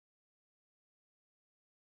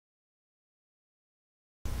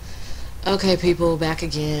Okay, people, back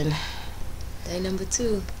again. Day number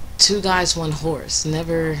 2. Two guys, one horse.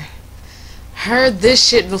 Never heard this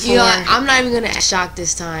shit before. You know what? I'm not even gonna act shocked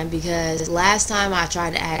this time because last time I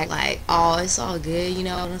tried to act like, oh, it's all good, you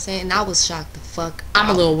know what I'm saying? And I was shocked the fuck.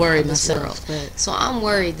 I'm a little worried myself, myself, but so I'm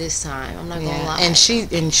worried this time. I'm not gonna lie. And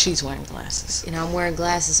she's wearing glasses. And I'm wearing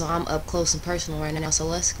glasses, so I'm up close and personal right now. So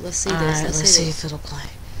let's see this. Alright, let's see if it'll play.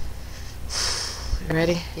 You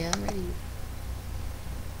ready? Yeah, I'm ready.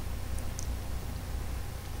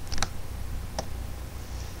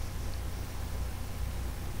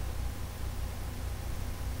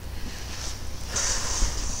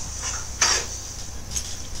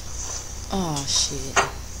 Oh shit.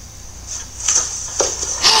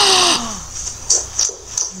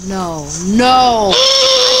 No. No.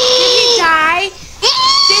 Did he die?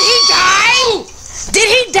 Did he die? Did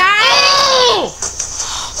he die?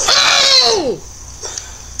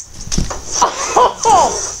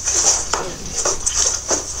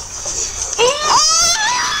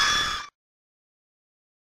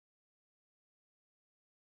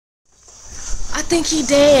 I think he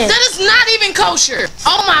dead. That is not even kosher.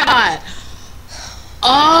 Oh my god.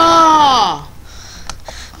 Oh.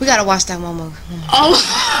 We gotta watch that one more. Oh.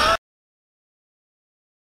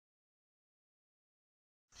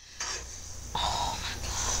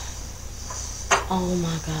 Oh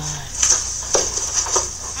my god.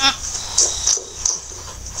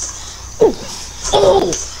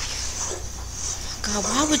 Oh. God,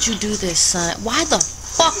 why would you do this, son? Why the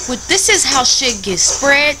fuck would this is how shit gets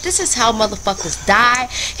spread? This is how motherfuckers die.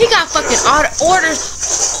 He got fucking orders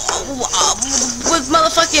with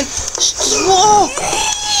motherfucking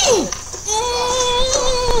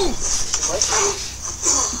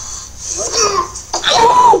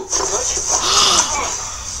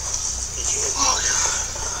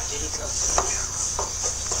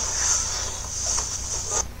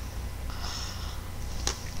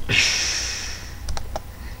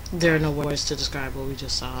There are no words to describe what we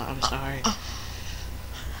just saw. I'm sorry.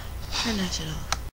 Turn that shit off.